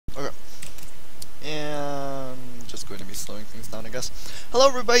going to be slowing things down, I guess. Hello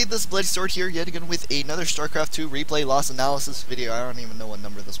everybody, this is Bloody Sword here, yet again with another StarCraft 2 replay loss analysis video. I don't even know what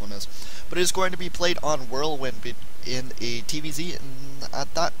number this one is. But it is going to be played on Whirlwind in a TvZ, and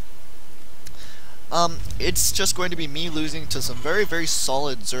at that, it's just going to be me losing to some very, very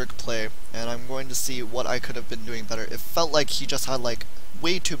solid Zerg play, and I'm going to see what I could have been doing better. It felt like he just had, like,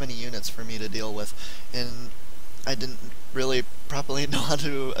 way too many units for me to deal with, and I didn't really properly know how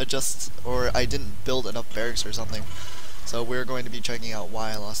to adjust, or I didn't build enough barracks or something. So we're going to be checking out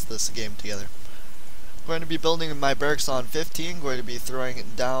why I lost this game together. I'm going to be building my barracks on 15, going to be throwing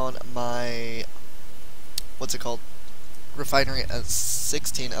down my, what's it called, refinery at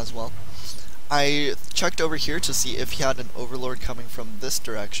 16 as well. I checked over here to see if he had an overlord coming from this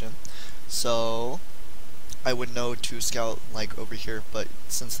direction, so I would know to scout like over here, but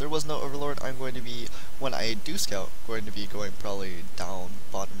since there was no overlord, I'm going to be, when I do scout, going to be going probably down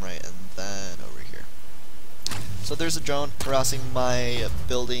bottom right and then over here. So there's a drone harassing my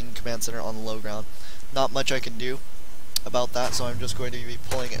building command center on the low ground. Not much I can do about that, so I'm just going to be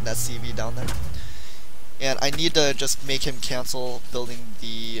pulling an SCV down there. And I need to just make him cancel building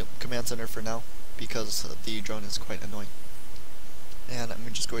the command center for now, because the drone is quite annoying. And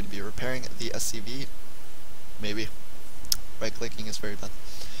I'm just going to be repairing the SCV. Maybe. Right clicking is very bad.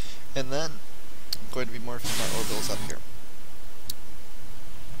 And then I'm going to be morphing my orbitals up here.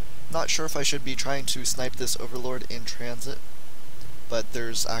 Not sure if I should be trying to snipe this overlord in transit, but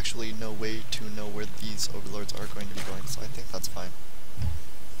there's actually no way to know where these overlords are going to be going, so I think that's fine.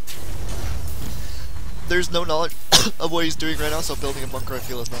 There's no knowledge of what he's doing right now, so building a bunker I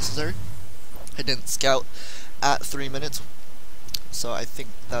feel is necessary. I didn't scout at 3 minutes, so I think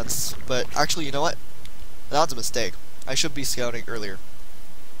that's, but actually, you know what? That's a mistake. I should be scouting earlier.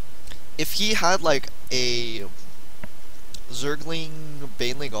 If he had like a Zergling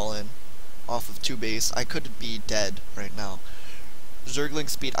Baneling all-in off of 2 base, I could be dead right now. Zergling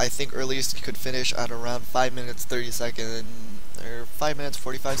speed, I think earliest could finish at around 5 minutes 30 seconds, or 5 minutes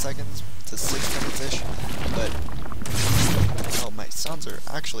 45 seconds to 6 minutes-ish, but oh, my sounds are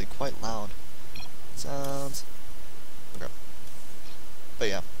actually quite loud. Sounds, okay. But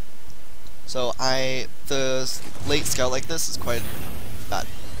yeah. So the late scout like this is quite bad.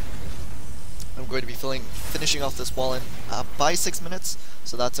 I'm going to be finishing off this wall in by 6 minutes,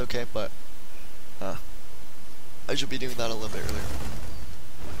 so that's okay, but I should be doing that a little bit earlier.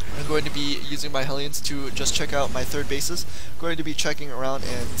 I'm going to be using my Hellions to just check out my 3rd bases. I'm going to be checking around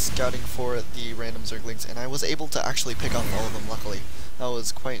and scouting for the random Zerglings, and I was able to actually pick off all of them, luckily. That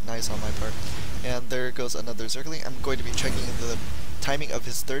was quite nice on my part. And there goes another Zergling. I'm going to be checking into the timing of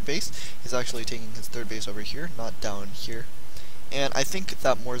his 3rd base. He's actually taking his 3rd base over here, not down here. And I think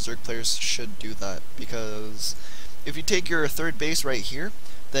that more Zerg players should do that, because if you take your 3rd base right here,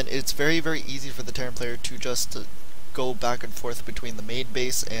 then it's very, very easy for the Terran player to just go back and forth between the main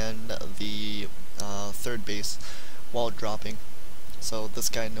base and the 3rd base while dropping. So this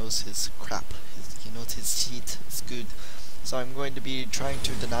guy knows his crap. He knows his shit. It's good. So I'm going to be trying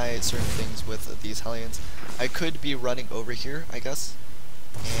to deny certain things with these Hellions. I could be running over here, I guess,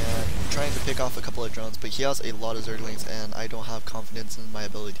 and trying to pick off a couple of drones, but he has a lot of Zerglings, and I don't have confidence in my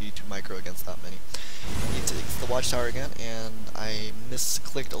ability to micro against that many. He takes the watchtower again, and I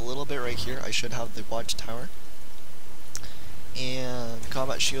misclicked a little bit right here. I should have the watchtower. And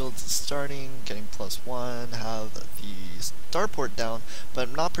combat shields starting, getting +1, have the starport down, but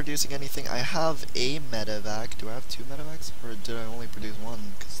I'm not producing anything. I have a medevac. Do I have 2 medevacs, or did I only produce 1?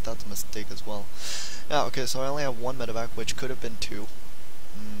 Because that's a mistake as well. Yeah, okay, so I only have 1 medevac, which could have been 2.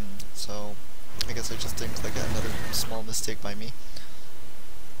 So I guess I just didn't click it. Another small mistake by me.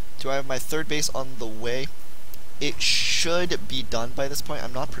 Do I have my 3rd base on the way? It should be done by this point.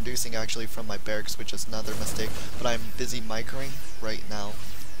 I'm not producing actually from my barracks, which is another mistake, but I'm busy microing right now.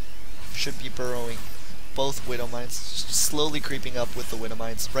 Should be burrowing both Widow Mines, slowly creeping up with the Widow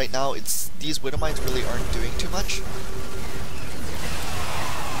Mines. Right now, these Widow Mines really aren't doing too much.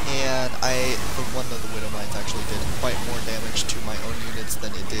 And one of the Widow Mines actually did quite more damage to my own units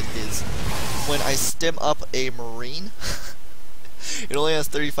than it did his. When I stim up a Marine, it only has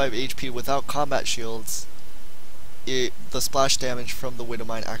 35 HP without combat shields. The splash damage from the Widow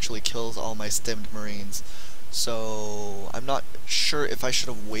Mine actually kills all my stemmed Marines. So I'm not sure if I should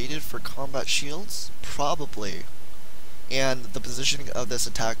have waited for combat shields. Probably. And the positioning of this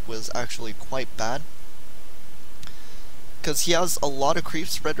attack was actually quite bad, because he has a lot of creep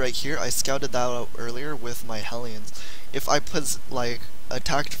spread right here. I scouted that out earlier with my Hellions. If I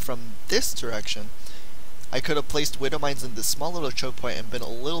attacked from this direction, I could have placed Widow Mines in this small little choke point and been a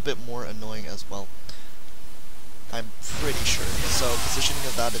little bit more annoying as well. I'm pretty sure. So positioning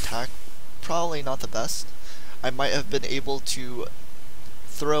of that attack, probably not the best. I might have been able to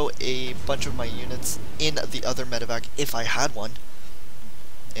throw a bunch of my units in the other medevac if I had one,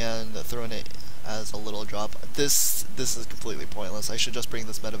 and thrown it as a little drop. This is completely pointless. I should just bring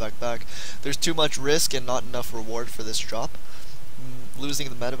this medevac back. There's too much risk and not enough reward for this drop. Losing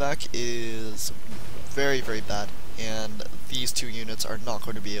the medevac is very, very bad, and these two units are not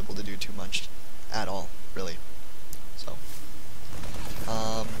going to be able to do too much at all, really. So,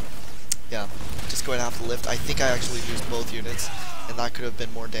 yeah, just going to have to lift. I think I actually used both units, and that could have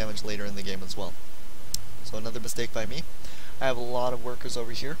been more damage later in the game as well. So another mistake by me. I have a lot of workers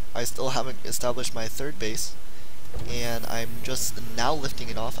over here. I still haven't established my third base, and I'm just now lifting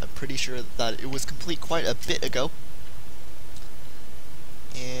it off. I'm pretty sure that it was complete quite a bit ago.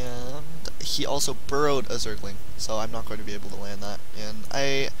 And he also burrowed a Zergling, so I'm not going to be able to land that. And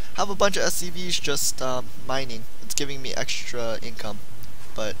I have a bunch of SCVs just mining. It's giving me extra income,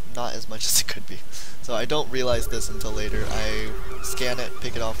 but not as much as it could be. So I don't realize this until later. I scan it,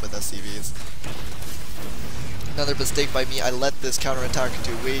 pick it off with SCVs. Another mistake by me, I let this counterattack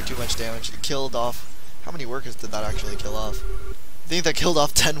do way too much damage. It killed off... How many workers did that actually kill off? I think that killed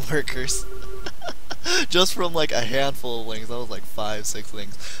off 10 workers. Just from like a handful of lings. That was like 5-6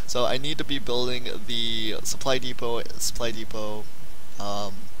 lings. So I need to be building the supply depot,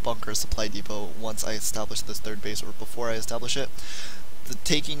 bunker supply depot once I establish this third base, or before I establish it.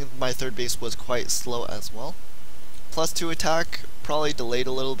 Taking my third base was quite slow as well. +2 attack, probably delayed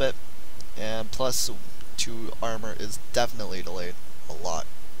a little bit, and +2 armor is definitely delayed a lot.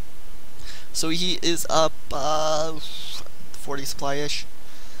 So he is up 40 supply-ish.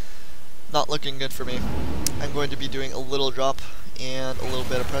 Not looking good for me. I'm going to be doing a little drop and a little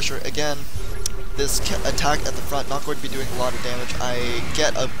bit of pressure. Again, this attack at the front, not going to be doing a lot of damage. I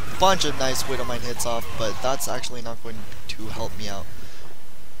get a bunch of nice Widowmine hits off, but that's actually not going to help me out.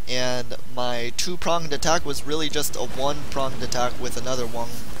 And my 2-pronged attack was really just a 1-pronged attack with another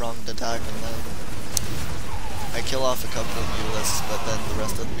 1-pronged attack, and then I kill off a couple of mutalisks, but then the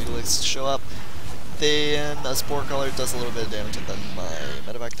rest of the mutalisks show up. Then a spore collar does a little bit of damage, and then my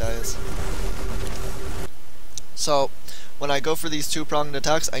medevac dies. So when I go for these 2-pronged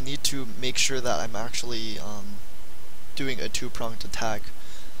attacks, I need to make sure that I'm actually doing a 2-pronged attack.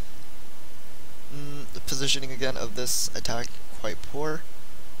 The positioning again of this attack quite poor.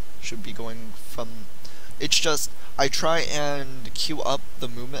 Should be going from... It's just, I try and queue up the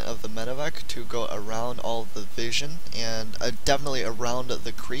movement of the medevac to go around all the vision, and definitely around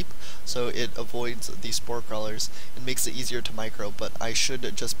the creep, so it avoids the spore crawlers and makes it easier to micro, but I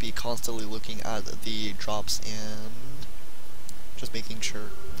should just be constantly looking at the drops and just making sure.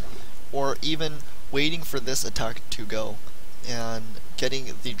 Or even waiting for this attack to go and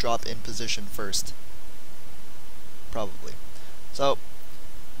getting the drop in position first. Probably. So,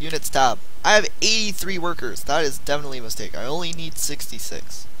 units tab. I have 83 workers. That is definitely a mistake. I only need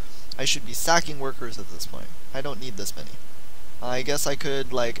 66. I should be sacking workers at this point. I don't need this many. I guess I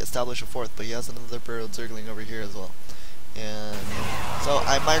could like establish a fourth, but he has another burrowed Zergling over here as well. And so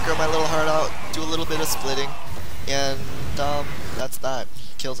I micro my little heart out, do a little bit of splitting, and that's that.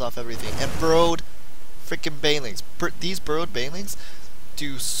 He kills off everything. And burrowed freaking Banelings. These burrowed Banelings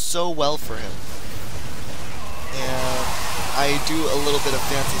do so well for him. And I do a little bit of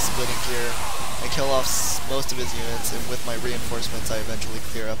fancy splitting here. I kill off most of his units, and with my reinforcements I eventually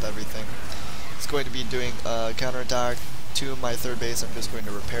clear up everything. He's going to be doing a counterattack to my third base. I'm just going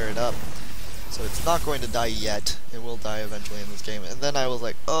to repair it up. So it's not going to die yet. It will die eventually in this game. And then I was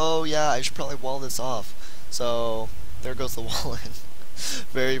like, oh yeah, I should probably wall this off. So there goes the wall in.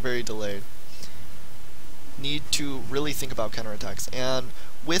 Very, very delayed. Need to really think about counterattacks. And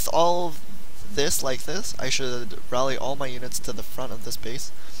with all of this like this, I should rally all my units to the front of this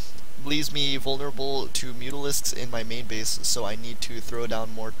base. Leaves me vulnerable to mutalisks in my main base, so I need to throw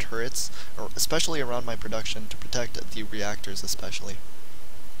down more turrets, or especially around my production, to protect the reactors especially.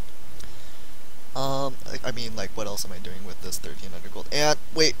 I mean, like, what else am I doing with this 1300 gold? And,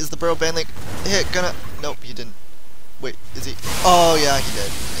 wait, is the Burrowed Baneling hit gonna... Nope, he didn't. Wait, is he... Oh, yeah, he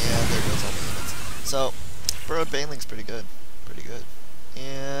did. And there goes all the units. So, Burrowed Baneling's pretty good. Pretty good.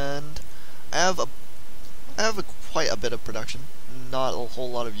 And I have quite a bit of production. Not a whole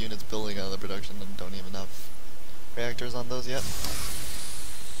lot of units building out of the production, and don't even have reactors on those yet.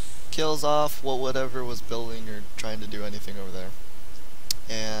 Kills off whatever was building or trying to do anything over there.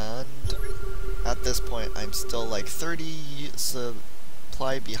 And at this point, I'm still like 30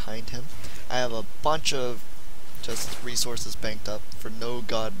 supply behind him. I have a bunch of just resources banked up for no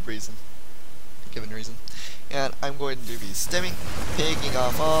given reason. And I'm going to be stimming, picking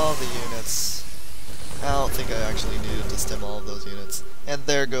off all the units. I don't think I actually needed to stem all of those units. And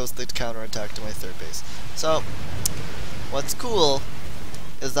there goes the counterattack to my third base. So, what's cool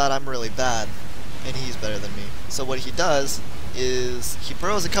is that I'm really bad, and he's better than me. So what he does is he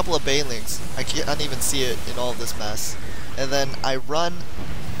burrows a couple of banelings. I can't even see it in all this mess. And then I run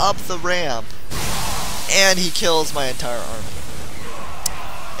up the ramp, and he kills my entire army.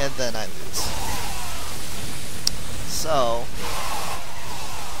 And then I lose. So,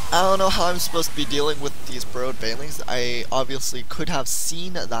 I don't know how I'm supposed to be dealing with these Burrowed Banelings. I obviously could have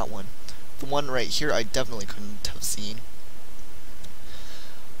seen that one. The one right here I definitely couldn't have seen.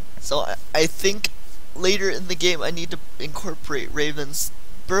 So I think later in the game I need to incorporate ravens.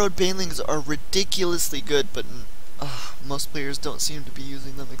 Burrowed Banelings are ridiculously good, but most players don't seem to be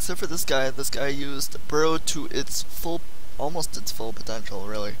using them, except for this guy. This guy used Burrow to its full, almost its full potential,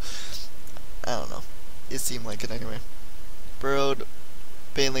 really. I don't know. It seemed like it anyway. Burrowed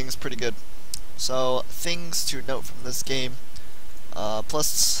Banelings pretty good. So things to note from this game: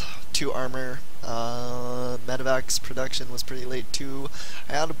 plus 2 armor. Medevac's production was pretty late too.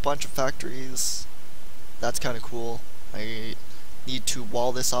 I had a bunch of factories. That's kind of cool. I need to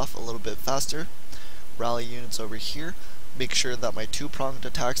wall this off a little bit faster. Rally units over here. Make sure that my 2-pronged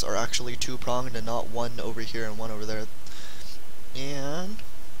attacks are actually 2-pronged and not one over here and one over there. And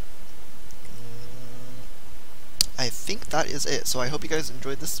I think that is it. So I hope you guys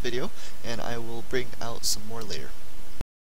enjoyed this video, and I will bring out some more later.